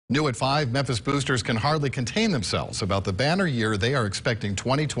New at 5, Memphis boosters can hardly contain themselves about the banner year they are expecting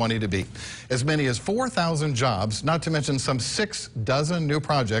 2020 to be. As many as 4,000 jobs, not to mention some 6 dozen new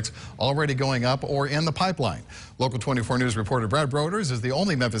projects already going up or in the pipeline. Local 24 News reporter Brad Broders is the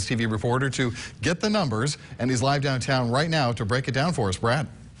only Memphis TV reporter to get the numbers, and he's live downtown right now to break it down for us. Brad.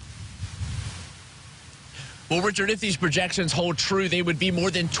 Well, Richard, if these projections hold true, they would be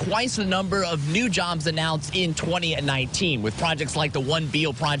more than twice the number of new jobs announced in 2019. With projects like the One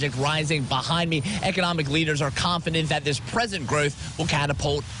Beale project rising behind me, economic leaders are confident that this present growth will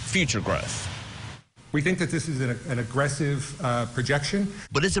catapult future growth. We think that this is an aggressive projection.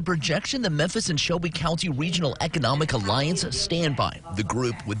 But it's a projection the Memphis and Shelby County Regional Economic Alliance stand by. The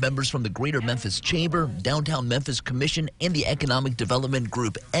group, with members from the Greater Memphis Chamber, Downtown Memphis Commission, and the Economic Development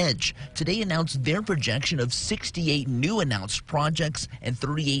Group EDGE, today announced their projection of 68 new announced projects and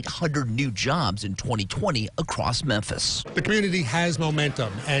 3,800 new jobs in 2020 across Memphis. The community has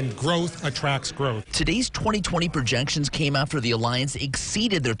momentum, and growth attracts growth. Today's 2020 projections came after the Alliance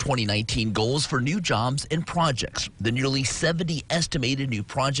exceeded their 2019 goals for new jobs and projects. The nearly 70 estimated new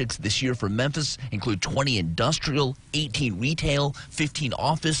projects this year for Memphis include 20 industrial, 18 retail, 15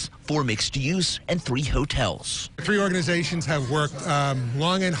 office, 4 mixed use, and 3 hotels. 3 organizations have worked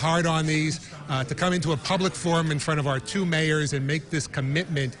long and hard on these to come into a public forum in front of our 2 mayors and make this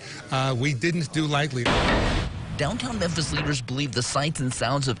commitment we didn't do lightly. Downtown Memphis leaders believe the sights and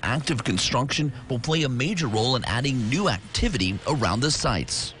sounds of active construction will play a major role in adding new activity around the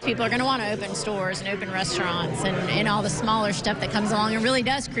sites. People are going to want to open stores and open restaurants and all the smaller stuff that comes along. It really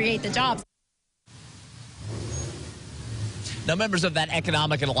does create the jobs. Now, members of that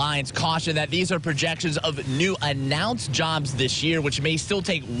Economic Alliance caution that these are projections of new announced jobs this year, which may still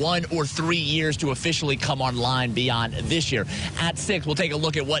take 1 or 3 years to officially come online beyond this year. At 6, we'll take a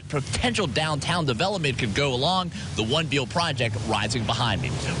look at what potential downtown development could go along the One Beale project rising behind me.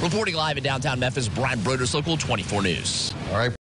 Reporting live in downtown Memphis, Brad Broders, Local 24 News. All right.